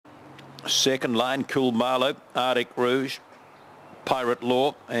Second line, Cool Marlow, Arctic Rouge, Pirate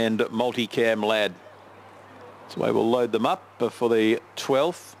Law and Multicam Lad. So I will load them up for the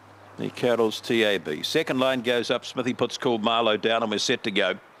 12th, the Carroll's TAB. Second line goes up, Smithy puts Cool Marlow down and we're set to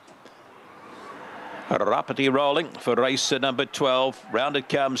go. Rapidly rolling for race number 12. Round it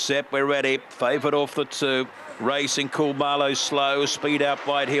comes, Sepp, we're ready. Favourite off the 2. Racing, Cool Marlow slow, speed out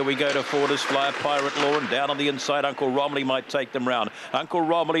wide. Here we go to Fortis Flyer, Pirate Law, and down on the inside, Uncle Romilly might take them round. Uncle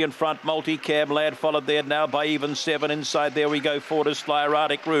Romilly in front, Multicam Lad followed there now by even 7. Inside there we go, Fortis Flyer,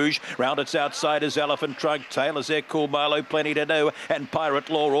 Arctic Rouge. Round its outside is Elephant Trunk. Taylor's there, Cool Marlow, plenty to do, and Pirate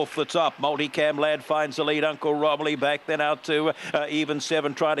Law off the top. Multicam Lad finds the lead. Uncle Romilly back then out to even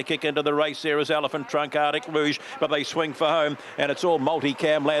 7, trying to kick into the race. There is Elephant Trunk, Arctic Rouge, but they swing for home, and it's all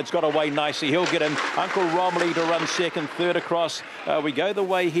Multicam Lad's got away nicely. He'll get in. Uncle Romilly to run second, third across. We go the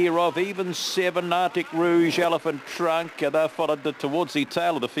way here of even 7, Arctic Rouge, Elephant Trunk. They're followed towards the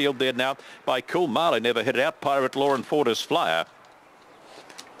tail of the field there now by Cool Marlow. Never hit it out. Pirate Law and Fortis Flyer.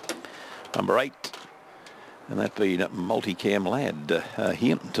 Number 8. And that being Multicam Lad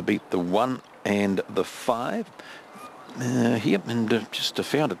here to beat the 1 and the 5. Here, and just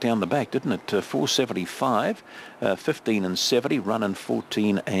found it down the back, didn't it? 475, 15 and 70, running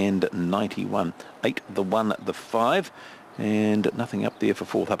 14 and 91. 8, the 1, the 5, and nothing up there for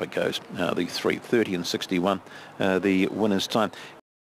 4th. Up it goes. The 3, 30 and 61, the winner's time.